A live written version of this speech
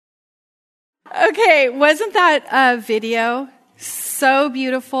Okay, wasn't that video so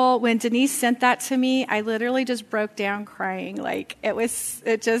beautiful? When Denise sent that to me, I literally just broke down crying. Like,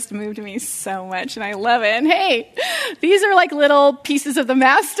 it just moved me so much, and I love it. And hey, these are like little pieces of the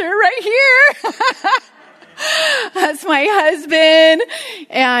master right here. That's my husband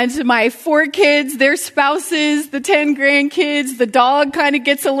and my 4 kids, their spouses, the 10 grandkids. The dog kind of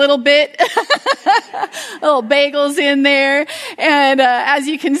gets a little bit, little bagels in there. And as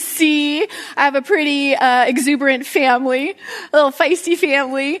you can see, I have a pretty exuberant family, a little feisty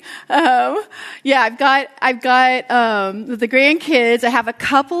family. I've got the grandkids. I have a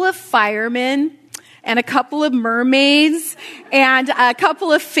couple of firemen and a couple of mermaids, and a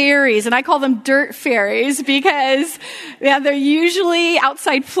couple of fairies. And I call them dirt fairies because they're usually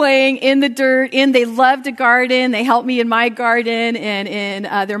outside playing in the dirt. They love to garden. They help me in my garden and in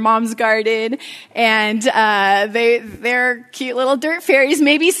their mom's garden. And they're cute little dirt fairies.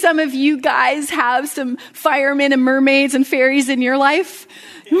 Maybe some of you guys have some firemen and mermaids and fairies in your life.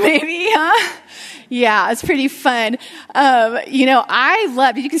 Maybe, huh? Yeah, it's pretty fun. I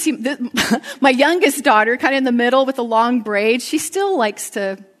love, you can see my youngest daughter kind of in the middle with the long braids. She still likes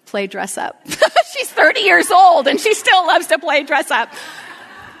to play dress up. She's 30 years old and she still loves to play dress up.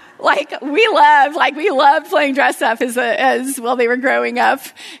 We loved playing dress up as well they were growing up.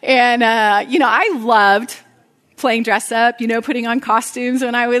 And, I loved playing dress up, putting on costumes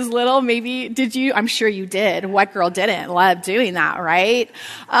when I was little. Maybe, did you? I'm sure you did. What girl didn't love doing that, right?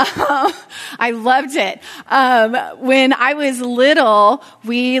 I loved it. When I was little,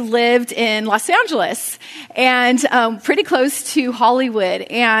 we lived in Los Angeles and pretty close to Hollywood.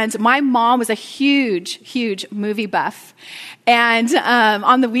 And my mom was a huge, huge movie buff. And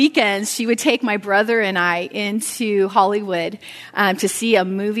on the weekends, she would take my brother and I into Hollywood to see a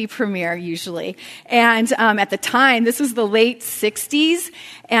movie premiere, usually. And at the time, this was the late 60s,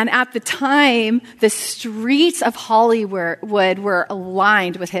 and at the time, the streets of Hollywood were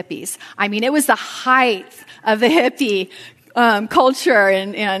lined with hippies. I mean, it was the height of the hippie culture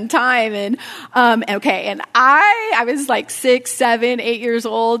and time. And I was like 6, 7, 8 years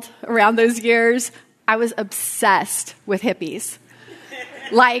old around those years. I was obsessed with hippies.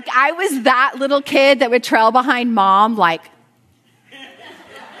 I was that little kid that would trail behind mom,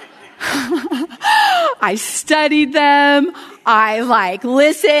 I studied them. I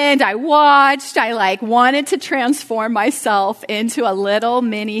listened. I watched. I wanted to transform myself into a little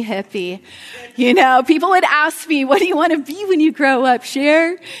mini hippie. People would ask me, what do you want to be when you grow up,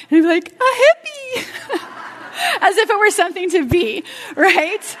 Cher? And I'd be like, a hippie. As if it were something to be,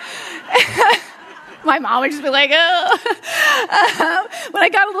 right? My mom would just be like, oh. When I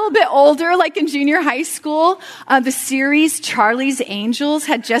got a little bit older, in junior high school, the series Charlie's Angels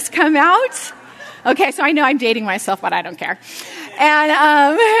had just come out. Okay, so I know I'm dating myself, but I don't care.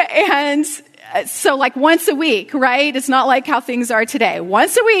 And so once a week, right? It's not like how things are today.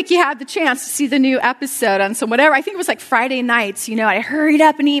 Once a week, you had the chance to see the new episode on some whatever. I think it was Friday nights. I hurried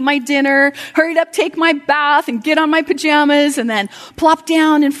up and eat my dinner, hurried up, take my bath, and get on my pajamas, and then plop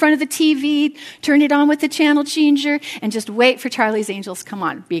down in front of the TV, turn it on with the channel changer, and just wait for Charlie's Angels to come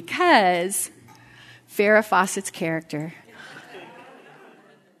on. Because Farrah Fawcett's character,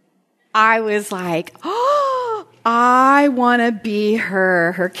 I was like, oh, I want to be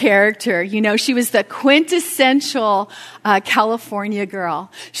her character. She was the quintessential California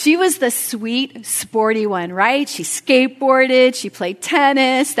girl. She was the sweet, sporty one, right? She skateboarded. She played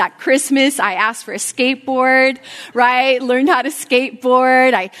tennis. That Christmas, I asked for a skateboard, right? Learned how to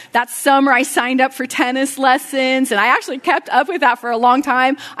skateboard. That summer, I signed up for tennis lessons, and I actually kept up with that for a long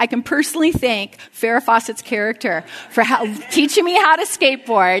time. I can personally thank Farrah Fawcett's character for teaching me how to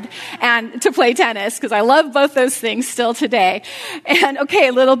skateboard and to play tennis, because I love both those things still today. And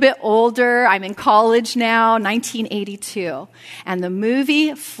a little bit older, I'm in college now, 1982, and the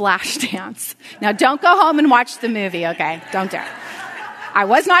movie Flashdance. Now, don't go home and watch the movie, okay? Don't dare. I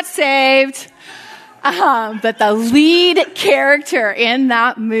was not saved, but the lead character in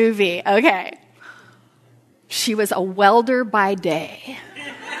that movie, she was a welder by day.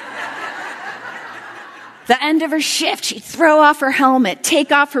 The end of her shift, she'd throw off her helmet,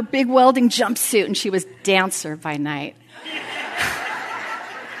 take off her big welding jumpsuit, and she was dancer by night.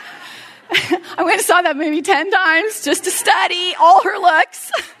 I went and saw that movie 10 times just to study all her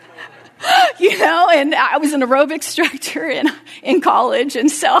looks. And I was an aerobics instructor in college,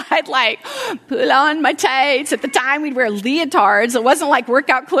 and so I'd pull on my tights. At the time, we'd wear leotards. It wasn't like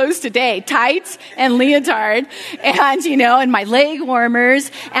workout clothes today, tights and leotard, and and my leg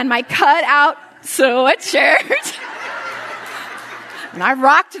warmers and my cut-out sweatshirt. And I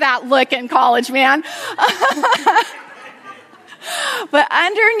rocked that look in college, man. But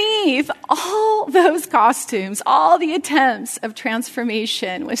underneath all those costumes, all the attempts of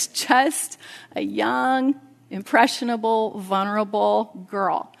transformation was just a young, impressionable, vulnerable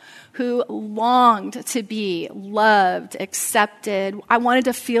girl who longed to be loved, accepted. I wanted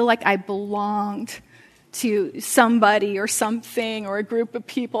to feel like I belonged to somebody or something or a group of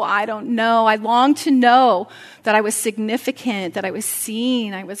people. I don't know. I longed to know that I was significant, that I was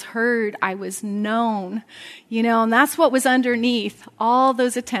seen, I was heard, I was known. And that's what was underneath all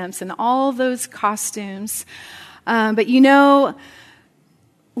those attempts and all those costumes. But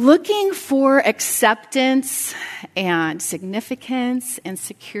looking for acceptance and significance and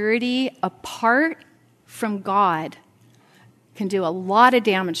security apart from God can do a lot of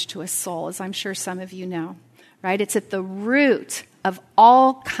damage to a soul, as I'm sure some of you know, right? It's at the root of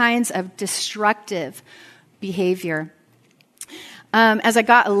all kinds of destructive behavior. As I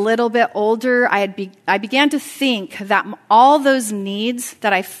got a little bit older, I began to think that all those needs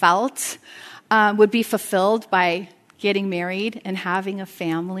that I felt would be fulfilled by getting married and having a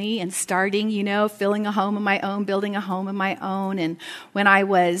family and starting, filling a home of my own, building a home of my own. And when I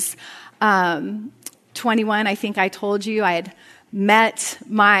was 21, I think I told you, I had met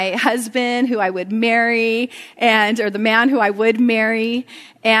my husband who I would marry or the man who I would marry.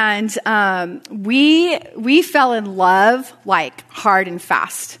 And we fell in love like hard and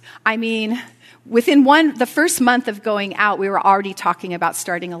fast. I mean, within the first month of going out, we were already talking about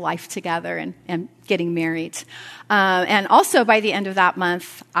starting a life together and getting married. And also by the end of that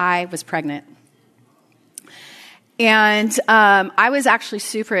month, I was pregnant. And I was actually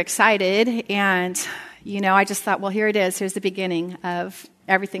super excited. And, I just thought, well, here it is. Here's the beginning of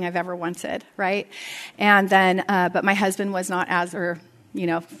everything I've ever wanted, right? And then, but my husband was not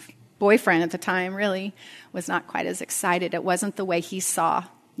boyfriend at the time really was not quite as excited. It wasn't the way he saw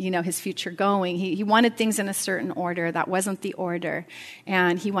his future going. He wanted things in a certain order. That wasn't the order.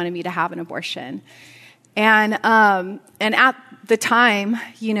 And he wanted me to have an abortion. And at the time,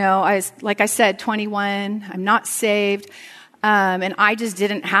 I was, like I said, 21. I'm not saved. And I just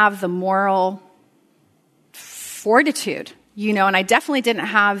didn't have the moral fortitude, and I definitely didn't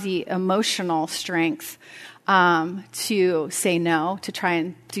have the emotional strength to say no, to try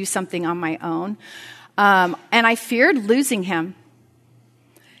and do something on my own. And I feared losing him.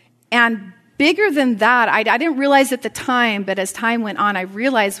 And bigger than that, I didn't realize at the time, but as time went on, I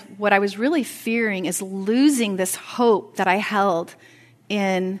realized what I was really fearing is losing this hope that I held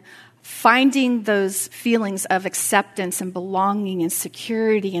in finding those feelings of acceptance and belonging and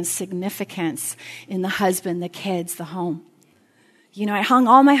security and significance in the husband, the kids, the home. I hung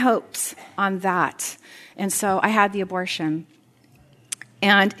all my hopes on that. And so I had the abortion.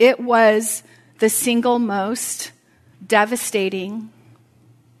 And it was the single most devastating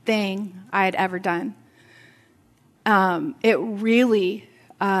thing I had ever done. It really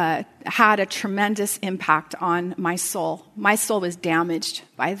had a tremendous impact on my soul. My soul was damaged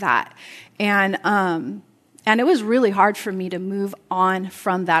by that. And it was really hard for me to move on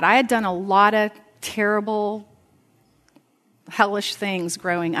from that. I had done a lot of terrible, hellish things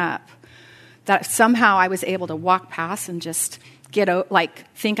growing up that somehow I was able to walk past and just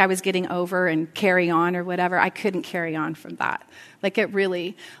think I was getting over and carry on or whatever. I couldn't carry on from that. It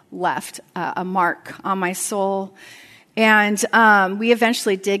really left a mark on my soul. And we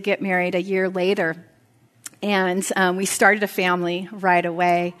eventually did get married a year later. And we started a family right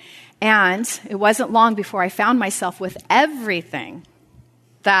away. And it wasn't long before I found myself with everything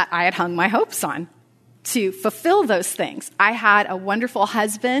that I had hung my hopes on to fulfill those things. I had a wonderful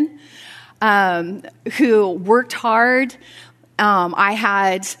husband who worked hard. I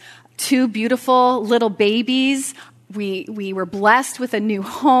had 2 beautiful little babies. We were blessed with a new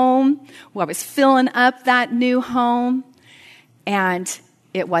home. Well, I was filling up that new home, and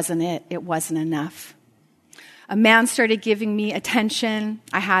it wasn't it. It wasn't enough. A man started giving me attention.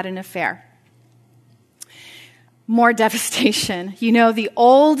 I had an affair. More devastation. The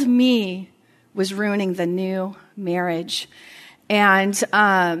old me was ruining the new marriage. And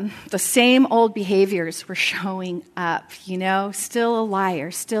the same old behaviors were showing up, still a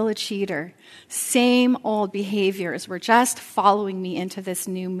liar, still a cheater. Same old behaviors were just following me into this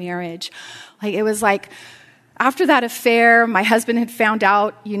new marriage. It was like after that affair, my husband had found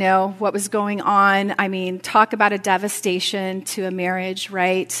out, what was going on. I mean, talk about a devastation to a marriage,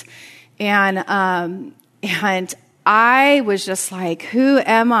 right? And I was just like, who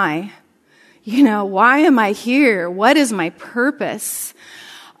am I? Why am I here? What is my purpose?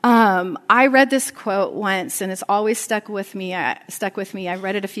 I read this quote once, and it's always stuck with me. I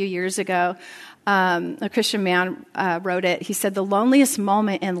read it a few years ago. A Christian man wrote it. He said, "The loneliest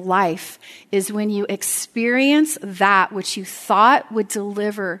moment in life is when you experience that which you thought would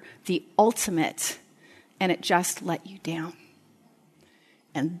deliver the ultimate, and it just let you down."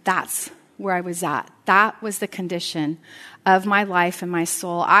 And that's where I was at. That was the condition of my life and my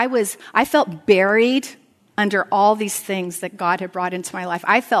soul. I felt buried under all these things that God had brought into my life.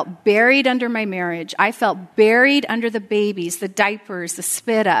 I felt buried under my marriage. I felt buried under the babies, the diapers, the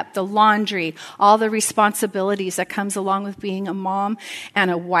spit up, the laundry, all the responsibilities that comes along with being a mom and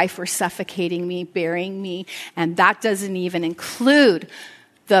a wife were suffocating me, burying me. And that doesn't even include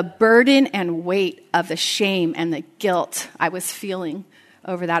the burden and weight of the shame and the guilt I was feeling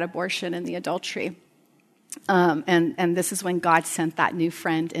over that abortion and the adultery. And this is when God sent that new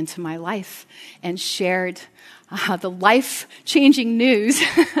friend into my life and shared the life-changing news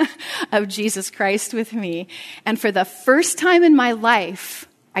of Jesus Christ with me. And for the first time in my life,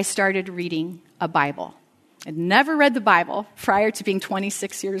 I started reading a Bible. I'd never read the Bible prior to being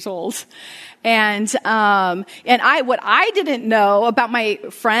 26 years old. And what I didn't know about my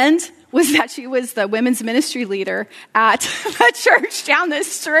friend was that she was the women's ministry leader at the church down the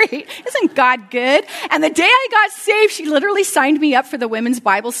street. Isn't God good? And the day I got saved, she literally signed me up for the women's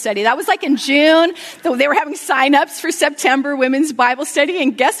Bible study. That was like in June. They were having sign-ups for September women's Bible study.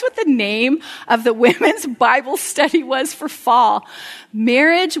 And guess what the name of the women's Bible study was for fall?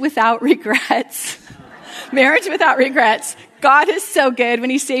 Marriage Without Regrets. Marriage Without Regrets. God is so good.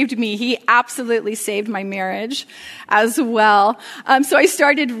 When he saved me, he absolutely saved my marriage as well. So I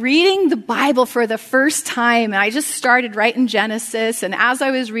started reading the Bible for the first time, and I just started right in Genesis. And as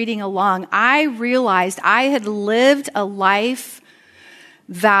I was reading along, I realized I had lived a life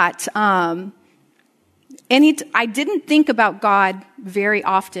that I didn't think about God very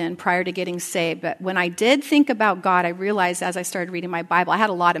often prior to getting saved. But when I did think about God, I realized as I started reading my Bible, I had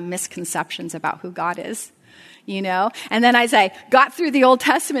a lot of misconceptions about who God is. And then as I got through the Old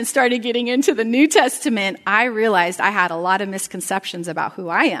Testament, started getting into the New Testament, I realized I had a lot of misconceptions about who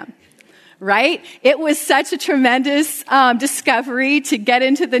I am, right? It was such a tremendous discovery to get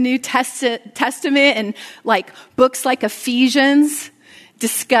into the New Testament and like books like Ephesians,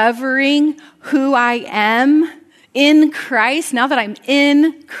 discovering who I am in Christ. Now that I'm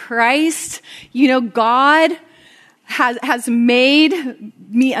in Christ, God has made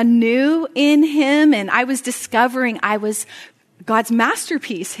me anew in him, and I was discovering I was God's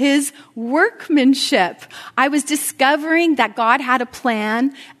masterpiece, his workmanship. I was discovering that God had a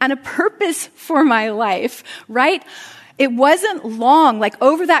plan and a purpose for my life, right? It wasn't long, like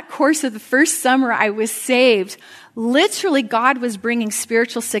over that course of the first summer I was saved, literally God was bringing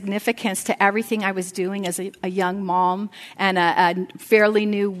spiritual significance to everything I was doing as a young mom and a fairly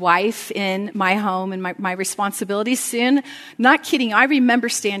new wife in my home and my responsibilities soon. Not kidding, I remember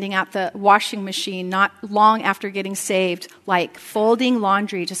standing at the washing machine not long after getting saved, like folding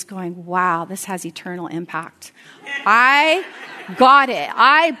laundry, just going, wow, this has eternal impact. I got it.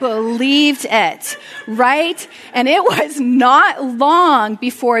 I believed it, right? And it was not long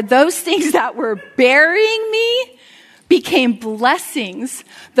before those things that were burying me became blessings.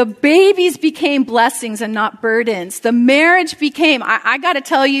 The babies became blessings and not burdens. The marriage became, I got to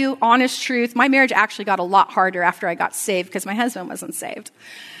tell you, honest truth, my marriage actually got a lot harder after I got saved because my husband wasn't saved.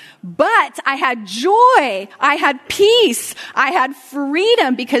 But I had joy, I had peace, I had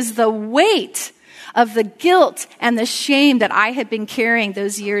freedom because the weight of the guilt and the shame that I had been carrying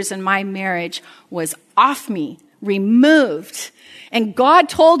those years in my marriage was off me, removed. And God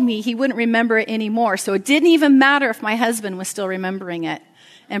told me he wouldn't remember it anymore. So it didn't even matter if my husband was still remembering it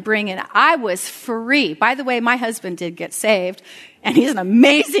and bringing it. I was free. By the way, my husband did get saved, and he's an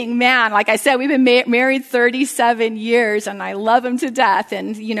amazing man. Like I said, we've been married 37 years, and I love him to death.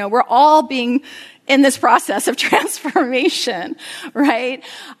 And, we're all being in this process of transformation, right?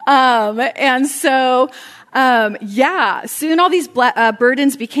 Soon all these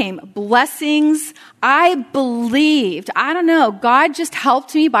burdens became blessings. I believed, God just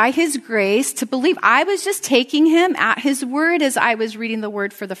helped me by his grace to believe. I was just taking him at his word as I was reading the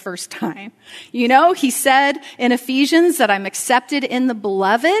word for the first time. He said in Ephesians that I'm accepted in the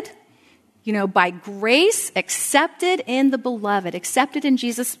beloved, by grace, accepted in the beloved, accepted in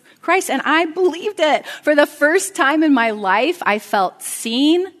Jesus Christ. And I believed it. For the first time in my life, I felt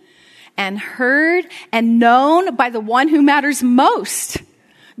seen and heard and known by the one who matters most.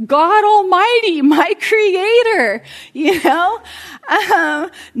 God Almighty, my creator,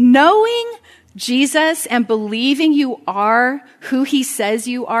 knowing Jesus and believing you are who he says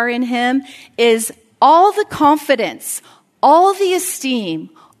you are in him is all the confidence, all the esteem,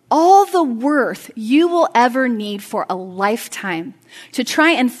 all the worth you will ever need for a lifetime to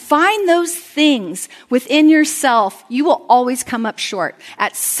try and find those things within yourself, you will always come up short.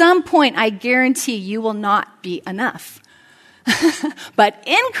 At some point, I guarantee you will not be enough. But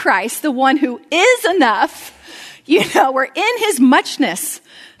in Christ, the one who is enough, we're in his muchness,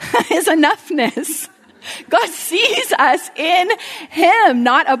 his enoughness. God sees us in him,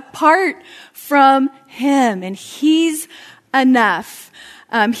 not apart from him. And he's enough.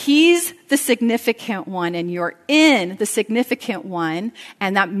 He's the significant one, and you're in the significant one,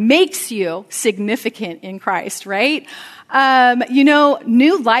 and that makes you significant in Christ, right?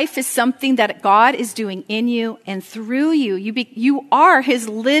 New life is something that God is doing in you and through you. You are his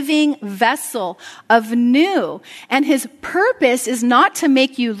living vessel of new, and his purpose is not to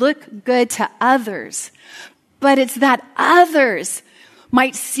make you look good to others, but it's that others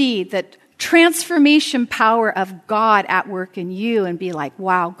might see that transformation power of God at work in you and be like,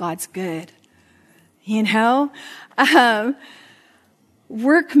 wow, God's good.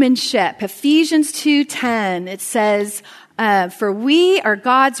 Workmanship, Ephesians 2:10, it says, for we are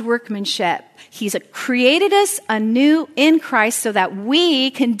God's workmanship. He's created us anew in Christ so that we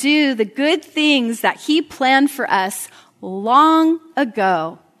can do the good things that he planned for us long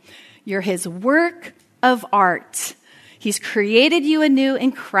ago. You're his work of art. He's created you anew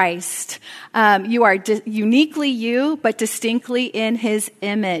in Christ. You are uniquely you, but distinctly in his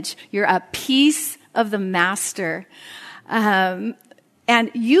image. You're a piece of the master. And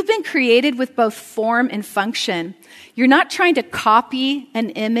you've been created with both form and function. You're not trying to copy an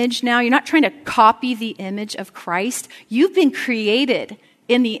image now. You're not trying to copy the image of Christ. You've been created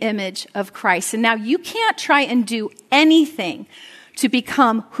in the image of Christ. And now you can't try and do anything to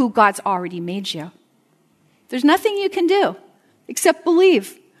become who God's already made you. There's nothing you can do except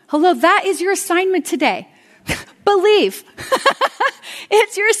believe. Hello, that is your assignment today. Believe.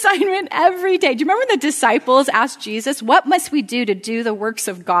 It's your assignment every day. Do you remember when the disciples asked Jesus, what must we do to do the works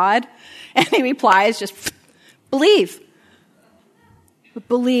of God? And he replies, just believe.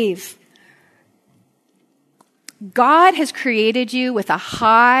 Believe. God has created you with a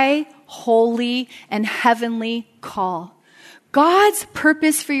high, holy, and heavenly call. God's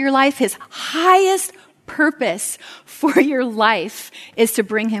purpose for your life, his highest purpose for your life, is to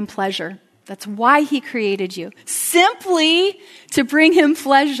bring him pleasure. That's why he created you. Simply to bring him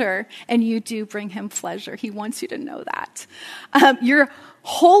pleasure. And you do bring him pleasure. He wants you to know that. Your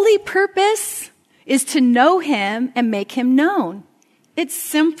holy purpose is to know him and make him known. It's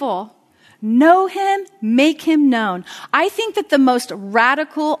simple. Know him, make him known. I think that the most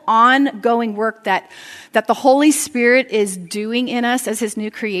radical, ongoing work that the Holy Spirit is doing in us as his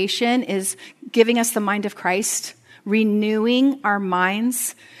new creation is giving us the mind of Christ, renewing our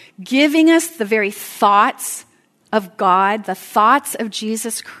minds, giving us the very thoughts of God, the thoughts of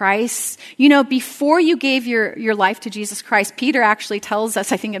Jesus Christ. Before you gave your life to Jesus Christ, Peter actually tells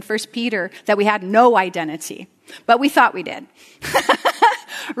us, I think in 1 Peter, that we had no identity, but we thought we did.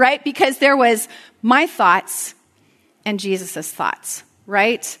 Right? Because there was my thoughts and Jesus's thoughts,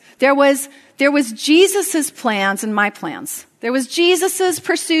 right? There was Jesus's plans and my plans. There was Jesus's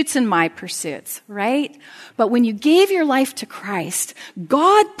pursuits and my pursuits, right? But when you gave your life to Christ,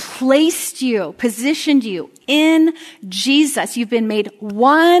 God placed you, positioned you in Jesus. You've been made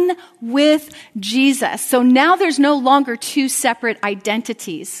one with Jesus. So now there's no longer two separate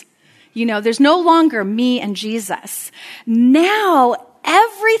identities. There's no longer me and Jesus. Now,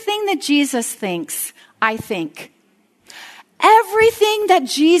 everything that Jesus thinks, I think. Everything that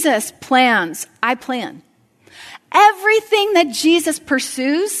Jesus plans, I plan. Everything that Jesus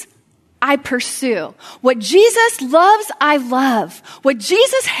pursues, I pursue. What Jesus loves, I love. What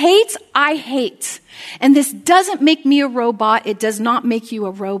Jesus hates, I hate. And this doesn't make me a robot. It does not make you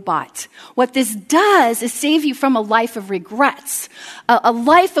a robot. What this does is save you from a life of regrets, a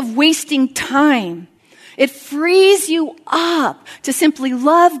life of wasting time. It frees you up to simply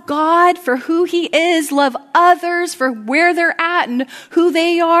love God for who he is, love others for where they're at and who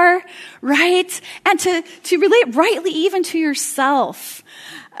they are, right? And to relate rightly even to yourself.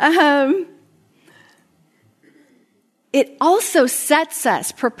 It also sets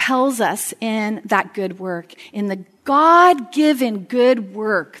us, propels us in that good work, in the God-given good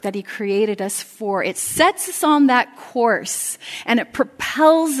work that he created us for. It sets us on that course and it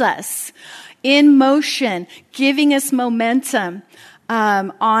propels us in motion, giving us momentum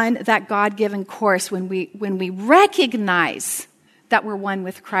on that God-given course when we recognize that we're one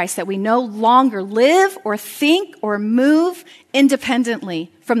with Christ, that we no longer live or think or move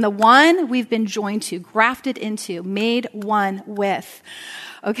independently from the one we've been joined to, grafted into, made one with.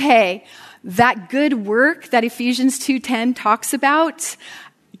 Okay, that good work that Ephesians 2:10 talks about,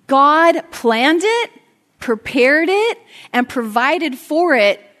 God planned it, prepared it, and provided for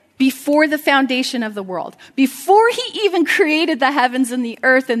it before the foundation of the world. Before he even created the heavens and the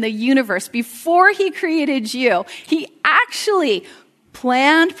earth and the universe, before he created you, he actually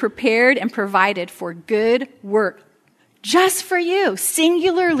planned, prepared, and provided for good work just for you,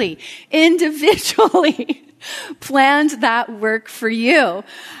 singularly, individually, planned that work for you.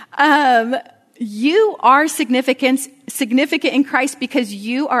 You are significant in Christ because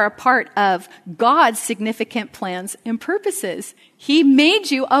you are a part of God's significant plans and purposes. He made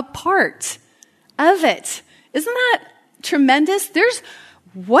you a part of it. Isn't that tremendous?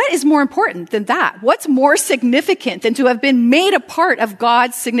 What is more important than that? What's more significant than to have been made a part of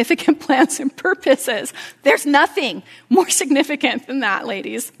God's significant plans and purposes? There's nothing more significant than that,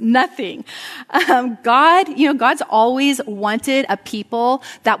 ladies. Nothing. God's always wanted a people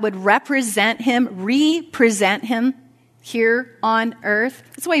that would represent him here on earth.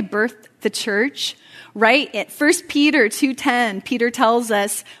 That's why he birthed the church, right? At 1 Peter 2:10, Peter tells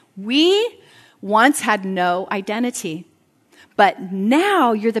us, we once had no identity. But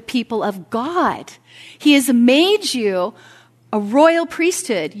now you're the people of God. He has made you a royal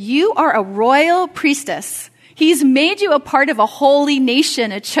priesthood. You are a royal priestess. He's made you a part of a holy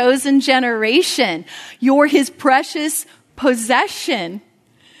nation, a chosen generation. You're his precious possession.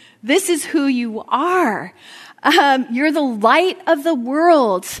 This is who you are. You're the light of the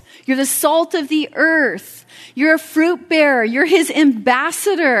world. You're the salt of the earth. You're a fruit bearer. You're his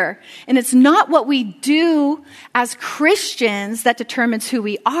ambassador. And it's not what we do as Christians that determines who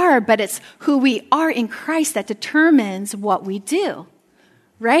we are, but it's who we are in Christ that determines what we do.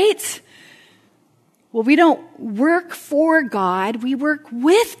 Right? Well, we don't work for God. We work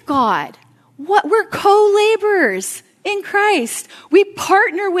with God. We're co-laborers in Christ. We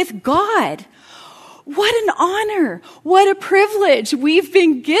partner with God. What an honor. What a privilege we've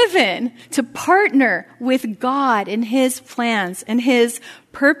been given to partner with God in his plans and his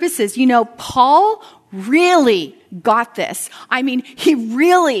purposes. Paul really got this. He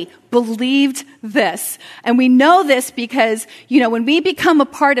really believed this. And we know this because, when we become a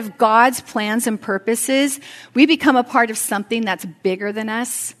part of God's plans and purposes, we become a part of something that's bigger than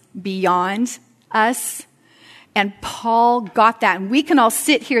us, beyond us. And Paul got that. And we can all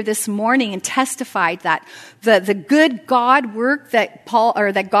sit here this morning and testify that the good God work that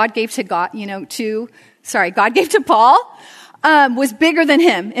God gave to Paul, was bigger than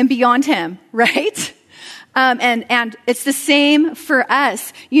him and beyond him, right? And it's the same for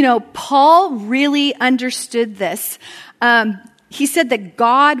us. Paul really understood this. He said that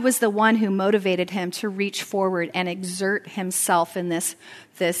God was the one who motivated him to reach forward and exert himself in this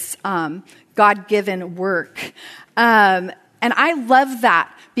God-given work. And I love that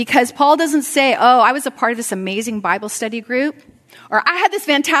because Paul doesn't say, I was a part of this amazing Bible study group, or I had this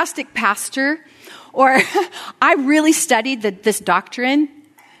fantastic pastor, or I really studied this doctrine.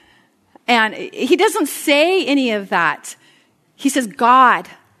 And he doesn't say any of that. He says God,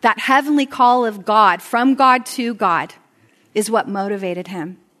 that heavenly call of God, from God to God, is what motivated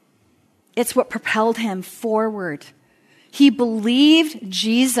him. It's what propelled him forward. He believed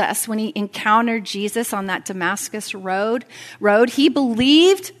Jesus when he encountered Jesus on that Damascus road. He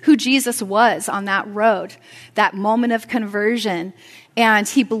believed who Jesus was on that road, that moment of conversion. And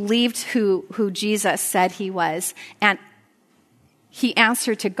he believed who Jesus said he was. And he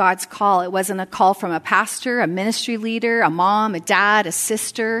answered to God's call. It wasn't a call from a pastor, a ministry leader, a mom, a dad, a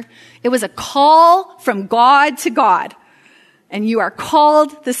sister. It was a call from God to God. And you are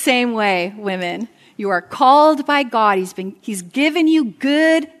called the same way, women. You are called by God. He's given you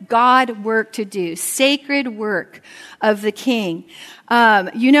good God work to do, sacred work of the King.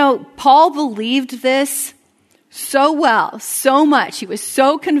 Paul believed this so well, so much. He was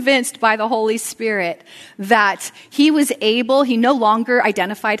so convinced by the Holy Spirit that he no longer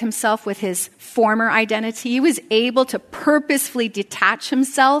identified himself with his former identity. He was able to purposefully detach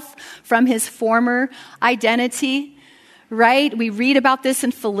himself from his former identity. Right? We read about this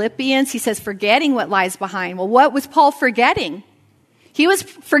in Philippians. He says, forgetting what lies behind. Well, what was Paul forgetting? He was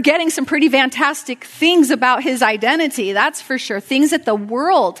forgetting some pretty fantastic things about his identity, that's for sure. Things that the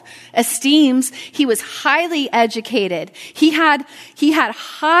world esteems. He was highly educated. He had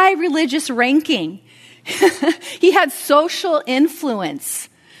high religious ranking. He had social influence.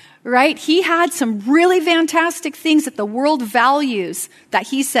 Right? He had some really fantastic things that the world values that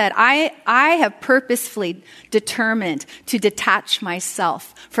he said, I have purposefully determined to detach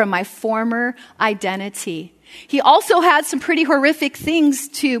myself from my former identity. He also had some pretty horrific things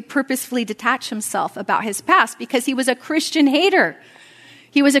to purposefully detach himself about his past because he was a Christian hater.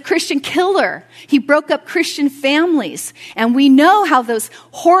 He was a Christian killer. He broke up Christian families. And we know how those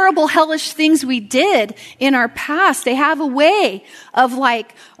horrible, hellish things we did in our past, they have a way of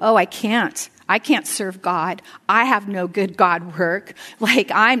like, oh, I can't serve God. I have no good God work.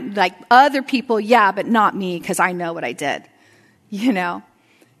 Like I'm like other people, yeah, but not me because I know what I did, you know?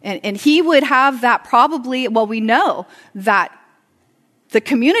 And he would have that probably, well, we know that the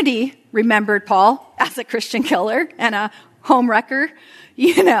community remembered Paul as a Christian killer and a home wrecker,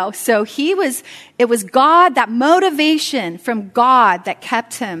 you know. So it was God, that motivation from God that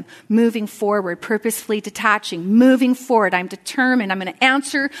kept him moving forward, purposefully detaching, moving forward. I'm determined. I'm going to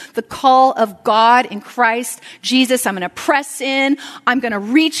answer the call of God in Christ Jesus. I'm going to press in. I'm going to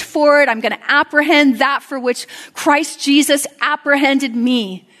reach for it. I'm going to apprehend that for which Christ Jesus apprehended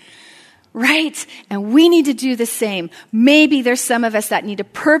me. Right? And we need to do the same. Maybe there's some of us that need to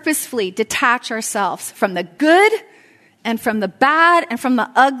purposefully detach ourselves from the good and from the bad and from the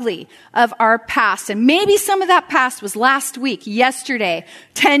ugly of our past. And maybe some of that past was last week, yesterday,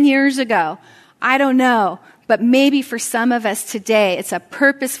 10 years ago. I don't know. But maybe for some of us today, it's a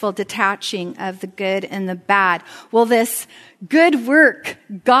purposeful detaching of the good and the bad. Well, this good work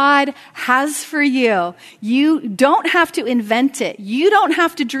God has for you, you don't have to invent it. You don't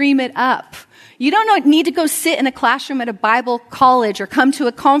have to dream it up. You don't need to go sit in a classroom at a Bible college or come to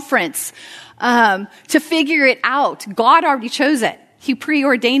a conference to figure it out. God already chose it. He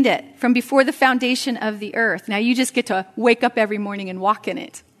preordained it from before the foundation of the earth. Now you just get to wake up every morning and walk in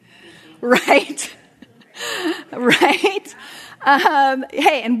it. Right? Right?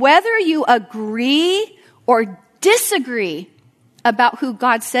 Hey, and whether you agree or disagree about who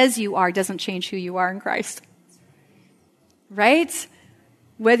God says you are doesn't change who you are in Christ. Right?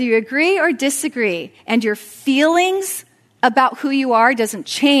 Whether you agree or disagree, and your feelings about who you are doesn't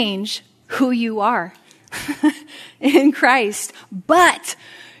change who you are in Christ. But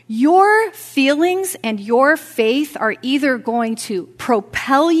your feelings and your faith are either going to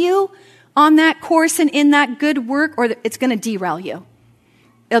propel you on that course and in that good work, or it's going to derail you.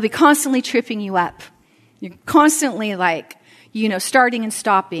 It'll be constantly tripping you up. You're constantly like, you know, starting and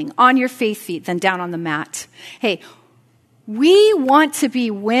stopping on your faith feet, then down on the mat. Hey, we want to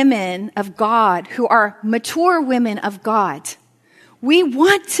be women of God who are mature women of God. We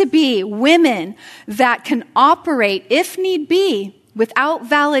want to be women that can operate, if need be, without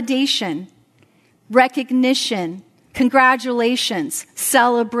validation, recognition, congratulations,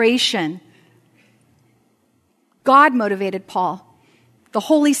 celebration. God motivated Paul. The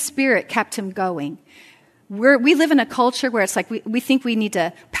Holy Spirit kept him going. We live in a culture where it's like we think we need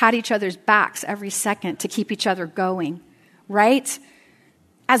to pat each other's backs every second to keep each other going, right?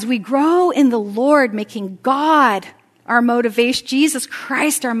 As we grow in the Lord, making God our motivation, Jesus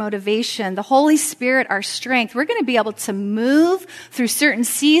Christ our motivation, the Holy Spirit our strength, we're going to be able to move through certain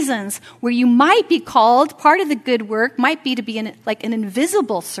seasons where you might be called, part of the good work might be to be like an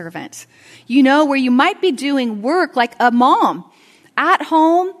invisible servant, you know, where you might be doing work like a mom at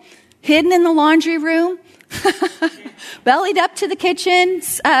home, hidden in the laundry room, bellied up to the kitchen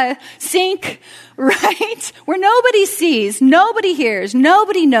sink, right? Where nobody sees, nobody hears,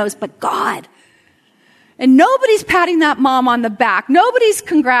 nobody knows but God. And nobody's patting that mom on the back. Nobody's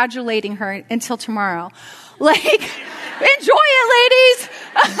congratulating her until tomorrow. Like, enjoy it,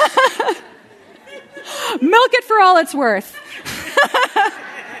 ladies. Milk it for all it's worth.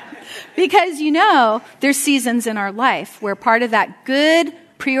 Because, you know, there's seasons in our life where part of that good,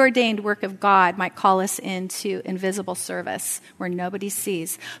 preordained work of God might call us into invisible service where nobody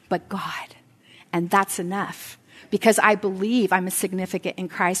sees but God. And that's enough. Because I believe I'm significant in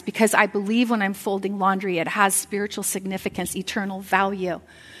Christ. Because I believe when I'm folding laundry, it has spiritual significance, eternal value.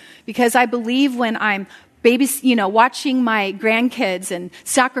 Because I believe when I'm watching my grandkids and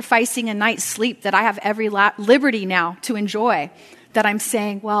sacrificing a night's sleep that I have every liberty now to enjoy, that I'm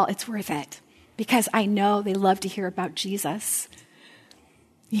saying, well, it's worth it. Because I know they love to hear about Jesus.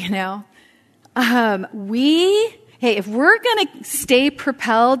 You know? Hey, if we're going to stay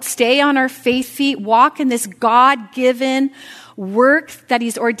propelled, stay on our faith feet, walk in this God-given work that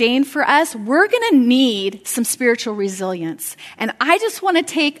He's ordained for us, we're going to need some spiritual resilience. And I just want to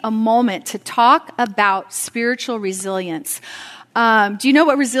take a moment to talk about spiritual resilience. Do you know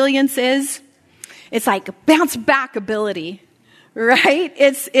what resilience is? It's like a bounce back ability, right?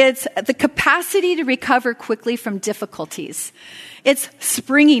 It's the capacity to recover quickly from difficulties. It's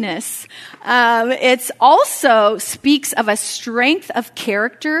springiness. It's also speaks of a strength of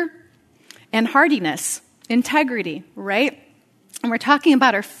character and hardiness, integrity, right? And we're talking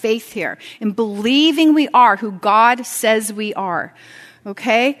about our faith here and believing we are who God says we are,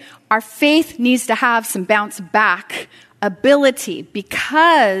 okay? Our faith needs to have some bounce back ability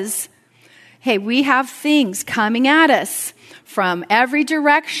because, hey, we have things coming at us from every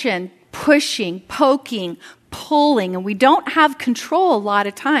direction, pushing, poking, pulling, and we don't have control a lot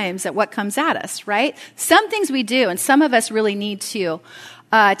of times at what comes at us, right? Some things we do, and some of us really need to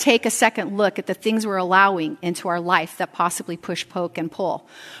take a second look at the things we're allowing into our life that possibly push, poke, and pull,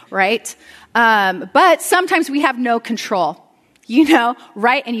 right? But sometimes we have no control,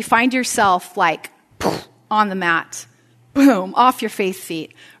 right? And you find yourself like on the mat, boom, off your faith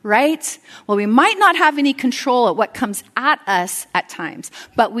feet, right? Well, we might not have any control at what comes at us at times,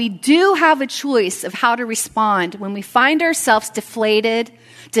 but we do have a choice of how to respond when we find ourselves deflated,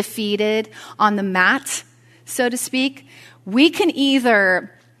 defeated on the mat, so to speak. We can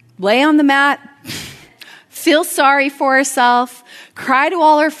either lay on the mat, feel sorry for ourselves, cry to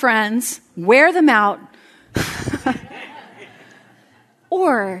all our friends, wear them out,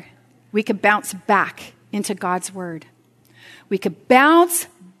 or we could bounce back into God's word. We could bounce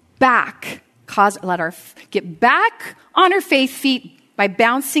back, get back on our faith feet by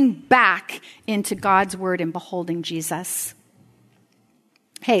bouncing back into God's word and beholding Jesus.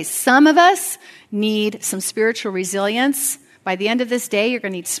 Hey, some of us need some spiritual resilience. By the end of this day, you're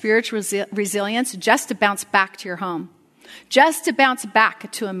going to need spiritual resilience just to bounce back to your home, just to bounce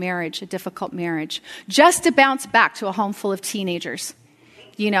back to a marriage, a difficult marriage, just to bounce back to a home full of teenagers,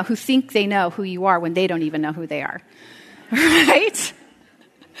 who think they know who you are when they don't even know who they are, right?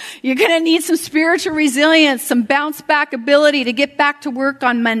 You're going to need some spiritual resilience, some bounce back ability to get back to work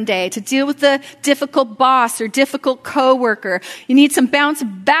on Monday, to deal with a difficult boss or difficult coworker. You need some bounce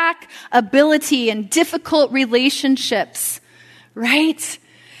back ability in difficult relationships, right?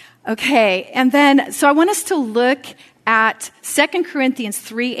 Okay. And then, so I want us to look at 2 Corinthians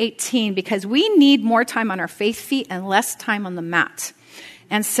 3:18 because we need more time on our faith feet and less time on the mat.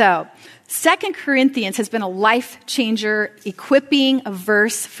 And so 2 Corinthians has been a life changer, equipping a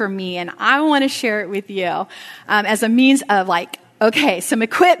verse for me, and I want to share it with you as a means of some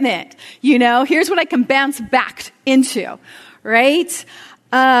equipment. Here's what I can bounce back into, right?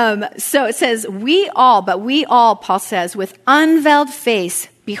 So it says, we all, Paul says, with unveiled face,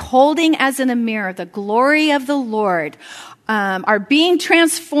 beholding as in a mirror the glory of the Lord, are being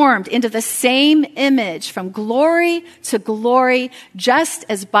transformed into the same image from glory to glory, just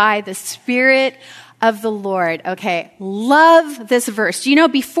as by the Spirit of the Lord. Okay, love this verse.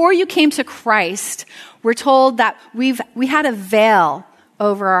 Before you came to Christ, we're told that we had a veil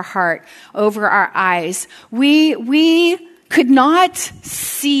over our heart, over our eyes. We could not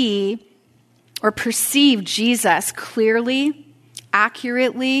see or perceive Jesus clearly,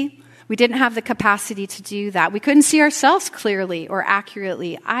 accurately. We didn't have the capacity to do that. We couldn't see ourselves clearly or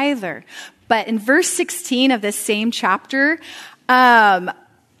accurately either. But in verse 16 of this same chapter,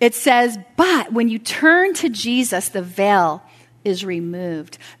 it says, but when you turn to Jesus, the veil is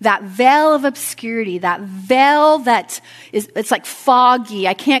removed. That veil of obscurity, that veil that it's like foggy.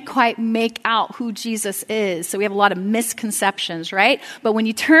 I can't quite make out who Jesus is. So we have a lot of misconceptions, right? But when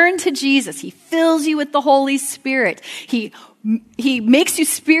you turn to Jesus, he fills you with the Holy Spirit. He makes you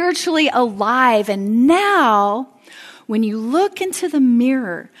spiritually alive. And now, when you look into the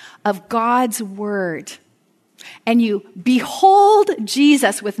mirror of God's word and you behold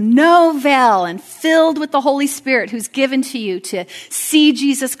Jesus with no veil and filled with the Holy Spirit who's given to you to see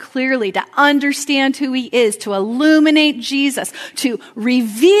Jesus clearly, to understand who he is, to illuminate Jesus, to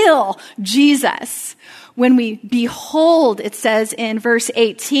reveal Jesus. When we behold, it says in verse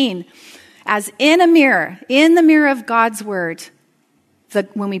 18, as in a mirror, in the mirror of God's word,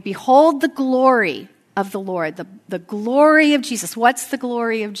 when we behold the glory of the Lord, the glory of Jesus. What's the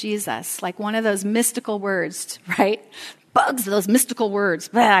glory of Jesus? Like one of those mystical words, right? Bugs, those mystical words.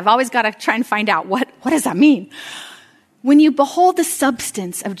 But I've always got to try and find out what does that mean? When you behold the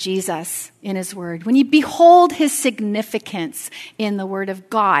substance of Jesus in his word, when you behold his significance in the word of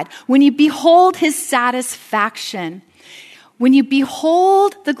God, when you behold his satisfaction, when you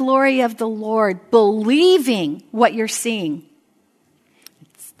behold the glory of the Lord, believing what you're seeing,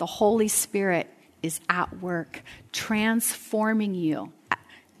 it's the Holy Spirit is at work, transforming you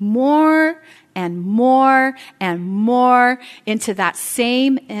more and more and more into that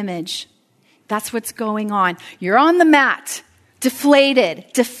same image. That's what's going on. You're on the mat, deflated,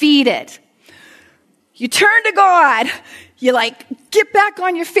 defeated. You turn to God. You get back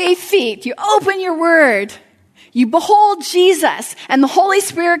on your faith feet. You open your word. You behold Jesus, and the Holy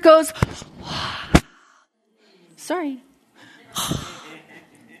Spirit goes, sorry.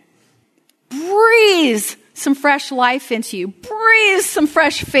 Breathes some fresh life into you. Breathes some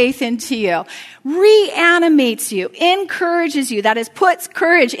fresh faith into you. Reanimates you. Encourages you. That is, puts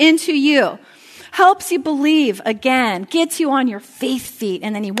courage into you. helps you believe again, gets you on your faith feet,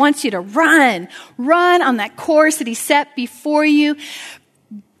 and then he wants you to run on that course that he set before you.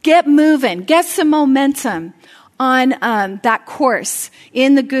 Get moving, get some momentum on that course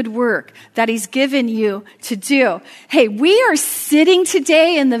in the good work that he's given you to do. Hey, we are sitting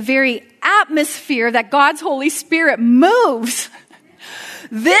today in the very atmosphere that God's Holy Spirit moves.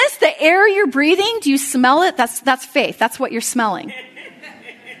 The air you're breathing, do you smell it? That's faith. That's what you're smelling.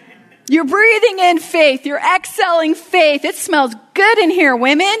 You're breathing in faith. You're exhaling faith. It smells good in here,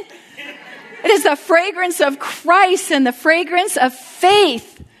 women. It is the fragrance of Christ and the fragrance of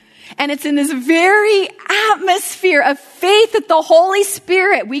faith. And it's in this very atmosphere of faith that the Holy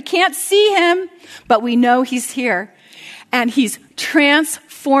Spirit, we can't see him, but we know he's here. And he's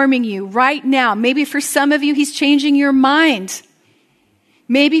transforming you right now. Maybe for some of you, he's changing your mind.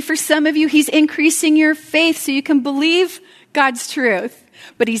 Maybe for some of you, he's increasing your faith so you can believe God's truth.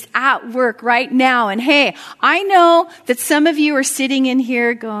 But he's at work right now. And hey, I know that some of you are sitting in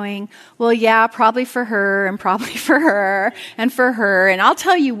here going, well, yeah, probably for her and probably for her and for her. And I'll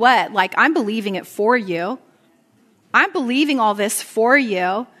tell you what, like, I'm believing it for you. I'm believing all this for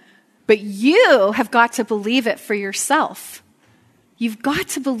you. But you have got to believe it for yourself. You've got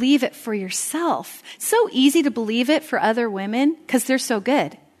to believe it for yourself. It's so easy to believe it for other women because they're so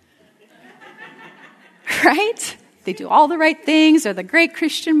good. Right? They do all the right things. They're the great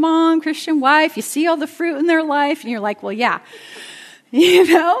Christian mom, Christian wife. You see all the fruit in their life, and you're like, well, yeah.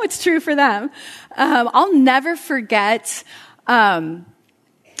 You know, it's true for them. I'll never forget,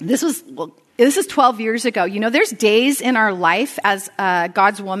 this is 12 years ago. You know, there's days in our life as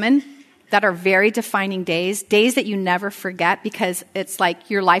God's woman that are very defining days that you never forget because it's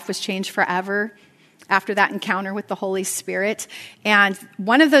like your life was changed forever after that encounter with the Holy Spirit. And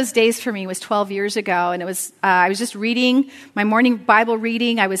one of those days for me was 12 years ago. And it was, I was just reading my morning Bible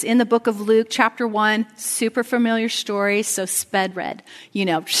reading. I was in the book of Luke, chapter 1, super familiar story. So sped read, you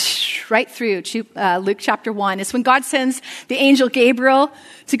know, right through Luke chapter 1. It's when God sends the angel Gabriel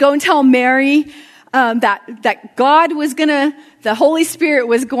to go and tell Mary that God was the Holy Spirit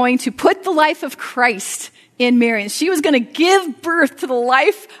was going to put the life of Christ in Mary. And she was going to give birth to the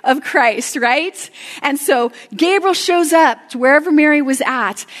life of Christ, right? And so Gabriel shows up to wherever Mary was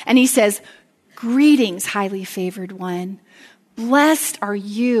at, and he says, greetings, highly favored one. Blessed are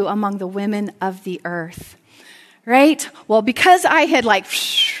you among the women of the earth, right? Well, because I had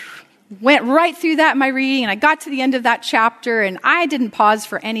went right through that in my reading, and I got to the end of that chapter, and I didn't pause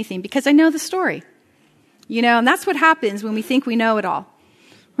for anything because I know the story. You know, and that's what happens when we think we know it all,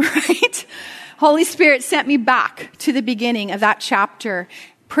 right? Holy Spirit sent me back to the beginning of that chapter,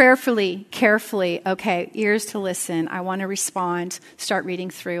 prayerfully, carefully. Okay, ears to listen. I want to respond. Start reading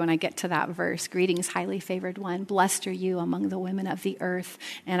through when I get to that verse. Greetings, highly favored one. Blessed are you among the women of the earth.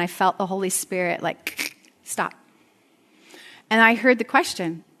 And I felt the Holy Spirit stop. And I heard the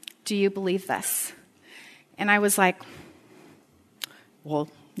question, do you believe this? And I was like, well,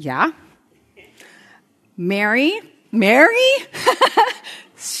 yeah. Mary?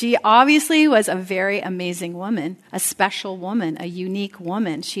 She obviously was a very amazing woman, a special woman, a unique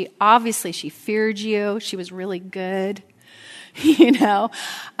woman. She feared you. She was really good, you know.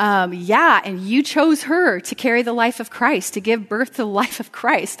 And you chose her to carry the life of Christ, to give birth to the life of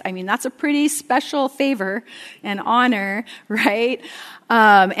Christ. I mean, that's a pretty special favor and honor, right?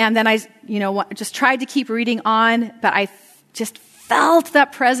 And then I, just tried to keep reading on, but I just felt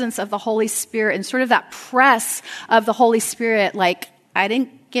that presence of the Holy Spirit and sort of that press of the Holy Spirit, like, I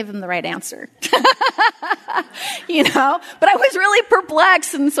didn't give him the right answer, but I was really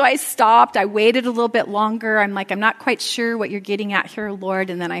perplexed. And so I stopped. I waited a little bit longer. I'm like, I'm not quite sure what you're getting at here, Lord.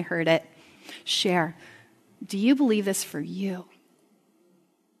 And then I heard it. Share. Do you believe this for you?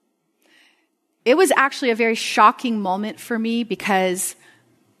 It was actually a very shocking moment for me because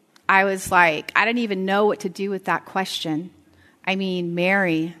I was like, I didn't even know what to do with that question. I mean,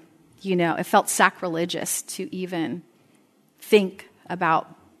 Mary, it felt sacrilegious to even think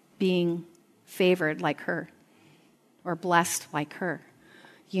about being favored like her or blessed like her,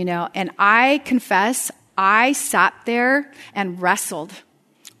 And I confess, I sat there and wrestled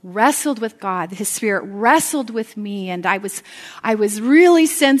with God. His Spirit wrestled with me, and I was really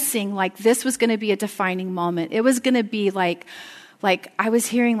sensing like this was going to be a defining moment. It was going to be like I was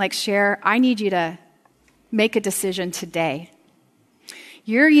hearing Cher, I need you to make a decision today.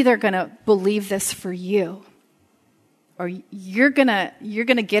 You're either going to believe this for you, or you're gonna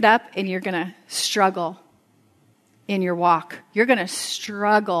get up and you're gonna struggle in your walk. You're going to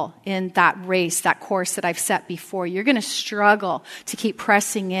struggle in that race, that course that I've set before. You're going to struggle to keep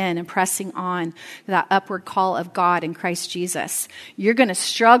pressing in and pressing on that upward call of God in Christ Jesus. You're going to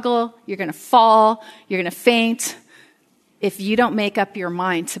struggle. You're going to fall. You're going to faint if you don't make up your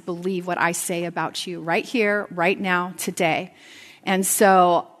mind to believe what I say about you right here, right now, today. And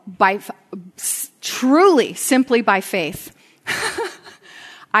so truly, simply by faith,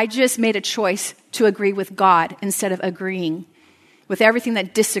 I just made a choice to agree with God instead of agreeing with everything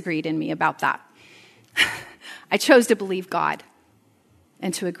that disagreed in me about that. I chose to believe God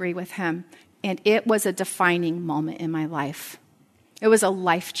and to agree with him. And it was a defining moment in my life. It was a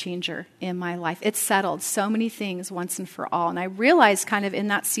life changer in my life. It settled so many things once and for all. And I realized kind of in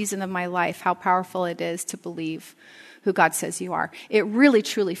that season of my life how powerful it is to believe who God says you are. It really,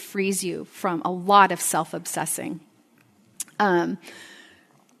 truly frees you from a lot of self-obsessing.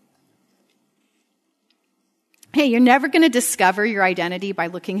 Hey, you're never going to discover your identity by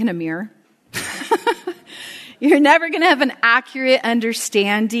looking in a mirror. You're never going to have an accurate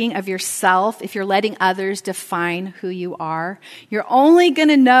understanding of yourself if you're letting others define who you are. You're only going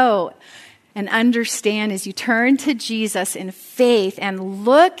to know and understand as you turn to Jesus in faith and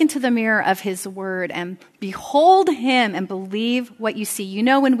look into the mirror of his word and behold him and believe what you see. You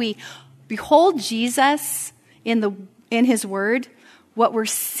know, when we behold Jesus in his word, what we're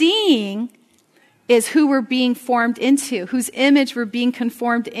seeing is who we're being formed into, whose image we're being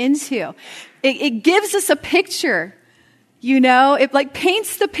conformed into. It gives us a picture, you know? It like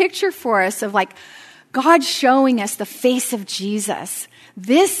paints the picture for us of like God showing us the face of Jesus.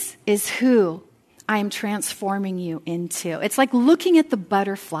 This is who I am transforming you into. It's like looking at the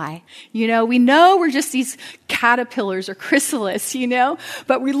butterfly. You know, we know we're just these caterpillars or chrysalis, you know,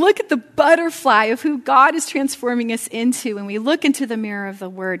 but we look at the butterfly of who God is transforming us into. When we look into the mirror of the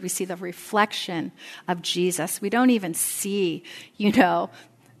word, we see the reflection of Jesus. We don't even see, you know,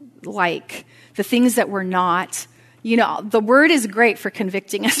 like the things that we're not. You know, the word is great for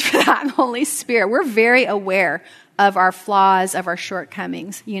convicting us for that. Holy Spirit, we're very aware of our flaws, of our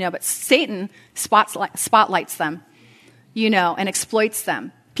shortcomings, you know, but Satan spotlights them, you know, and exploits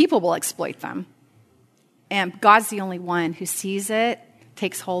them. People will exploit them. And God's the only one who sees it,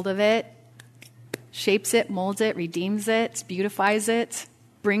 takes hold of it, shapes it, molds it, redeems it, beautifies it,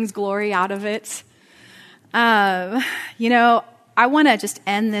 brings glory out of it. You know, I want to just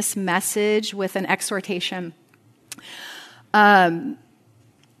end this message with an exhortation. We're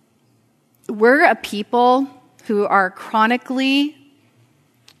a people who are chronically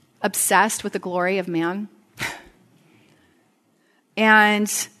obsessed with the glory of man.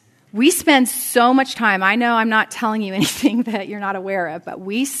 And we spend so much time, I know I'm not telling you anything that you're not aware of, but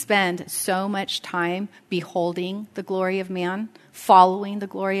we spend so much time beholding the glory of man, following the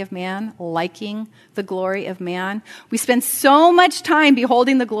glory of man, liking the glory of man. We spend so much time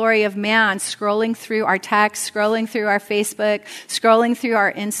beholding the glory of man, scrolling through our text, scrolling through our Facebook, scrolling through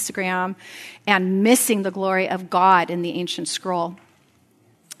our Instagram, and missing the glory of God in the ancient scroll.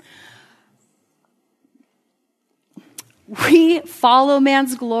 We follow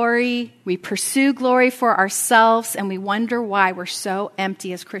man's glory, we pursue glory for ourselves, and we wonder why we're so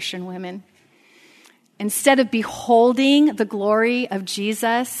empty as Christian women. Instead of beholding the glory of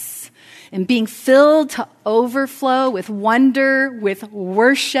Jesus and being filled to overflow with wonder, with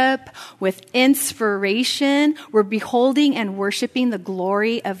worship, with inspiration, we're beholding and worshiping the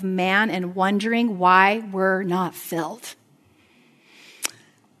glory of man and wondering why we're not filled.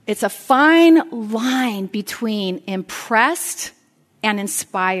 It's a fine line between impressed and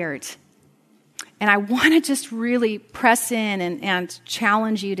inspired. And I want to just really press in and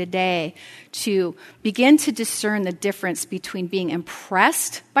challenge you today to begin to discern the difference between being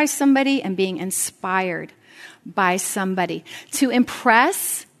impressed by somebody and being inspired by somebody. To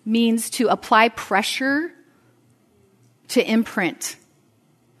impress means to apply pressure to imprint.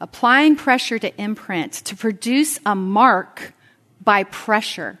 Applying pressure to imprint, to produce a mark by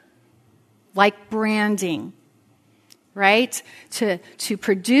pressure, like branding. Right? To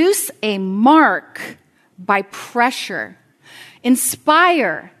produce a mark by pressure.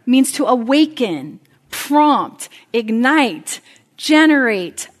 Inspire means to awaken, prompt, ignite,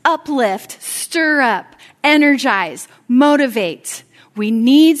 generate, uplift, stir up, energize, motivate. We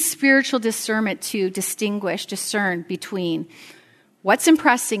need spiritual discernment to discern between what's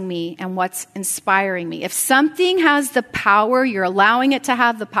impressing me and what's inspiring me. If something has the power, you're allowing it to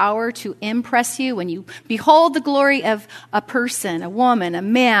have the power to impress you. When you behold the glory of a person, a woman, a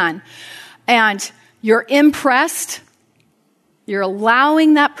man, and you're impressed, you're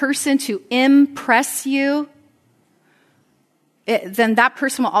allowing that person to impress you, then that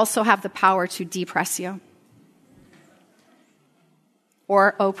person will also have the power to depress you.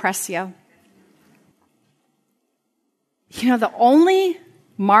 or oppressio. You know, the only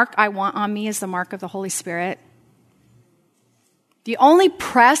mark I want on me is the mark of the Holy Spirit. The only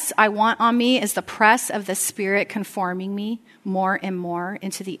press I want on me is the press of the Spirit conforming me more and more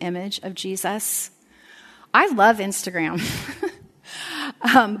into the image of Jesus. I love Instagram,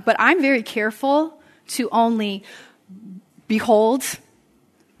 but I'm very careful to only behold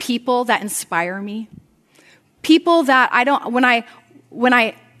people that inspire me, people that I don't, when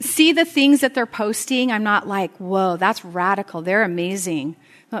I see the things that they're posting, I'm not like, whoa, that's radical. They're amazing.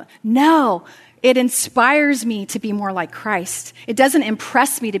 No, it inspires me to be more like Christ. It doesn't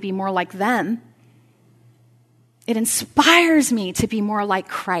impress me to be more like them. It inspires me to be more like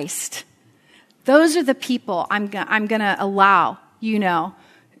Christ. Those are the people I'm going to allow,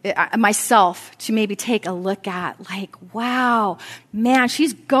 myself to maybe take a look at. Like, wow, man,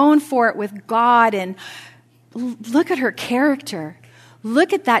 she's going for it with God. And look at her character.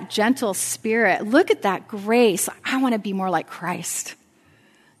 Look at that gentle spirit. Look at that grace. I want to be more like Christ.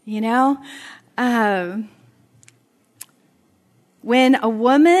 When a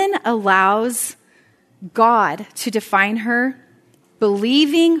woman allows God to define her,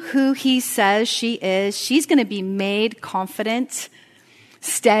 believing who he says she is, she's going to be made confident,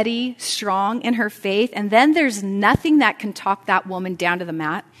 steady, strong in her faith. And then there's nothing that can talk that woman down to the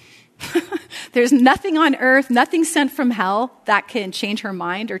mat. There's nothing on earth, nothing sent from hell that can change her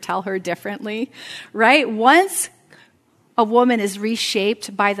mind or tell her differently, right? Once a woman is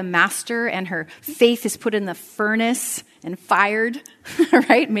reshaped by the master and her faith is put in the furnace and fired,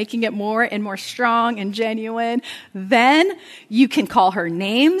 right? Making it more and more strong and genuine. Then you can call her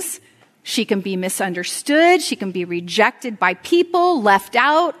names. She can be misunderstood. She can be rejected by people, left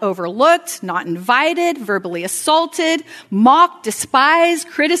out, overlooked, not invited, verbally assaulted, mocked, despised,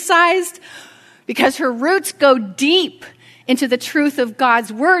 criticized. Because her roots go deep into the truth of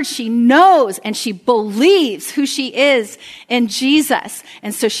God's word. She knows and she believes who she is in Jesus.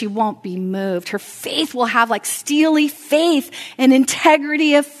 And so she won't be moved. Her faith will have like steely faith and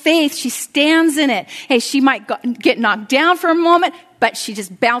integrity of faith. She stands in it. Hey, she might get knocked down for a moment, but she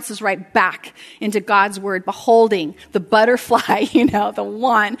just bounces right back into God's word, beholding the butterfly, the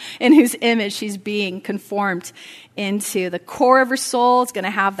one in whose image she's being conformed into. The core of her soul is going to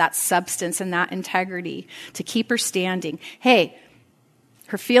have that substance and that integrity to keep her standing. Hey,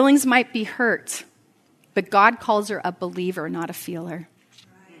 her feelings might be hurt, but God calls her a believer, not a feeler.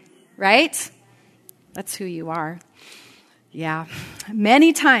 Right? That's who you are. Yeah.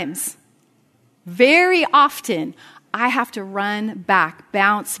 Many times, very often, I have to run back,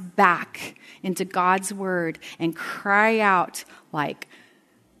 bounce back into God's word and cry out like,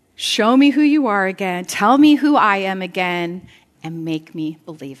 show me who you are again, tell me who I am again, and make me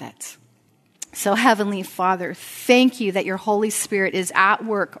believe it. So Heavenly Father, thank you that your Holy Spirit is at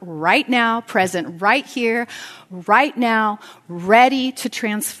work right now, present right here, right now, ready to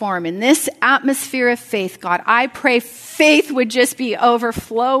transform. In this atmosphere of faith, God, I pray faith would just be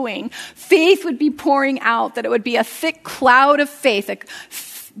overflowing. Faith would be pouring out, that it would be a thick cloud of faith, a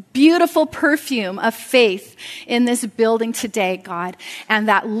beautiful perfume of faith in this building today, God. And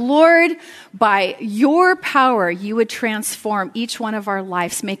that, Lord, by your power, you would transform each one of our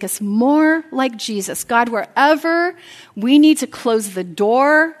lives, make us more like Jesus. God, wherever we need to close the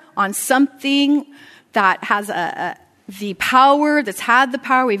door on something that has the power, that's had the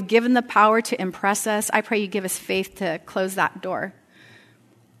power, we've given the power to impress us, I pray you give us faith to close that door.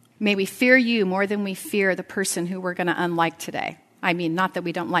 May we fear you more than we fear the person who we're going to unlike today. I mean, not that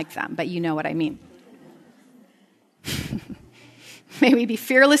we don't like them, but you know what I mean. May we be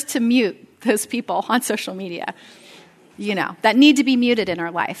fearless to mute those people on social media, that need to be muted in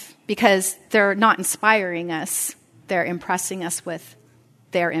our life because they're not inspiring us. They're impressing us with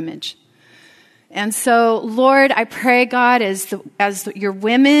their image. And so, Lord, I pray, God, as your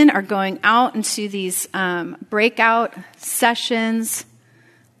women are going out into these breakout sessions,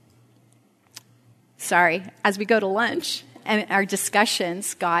 as we go to lunch, and our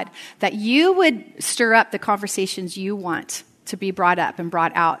discussions, God, that you would stir up the conversations you want to be brought up and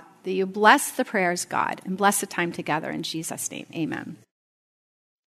brought out, that you bless the prayers, God, and bless the time together in Jesus' name. Amen.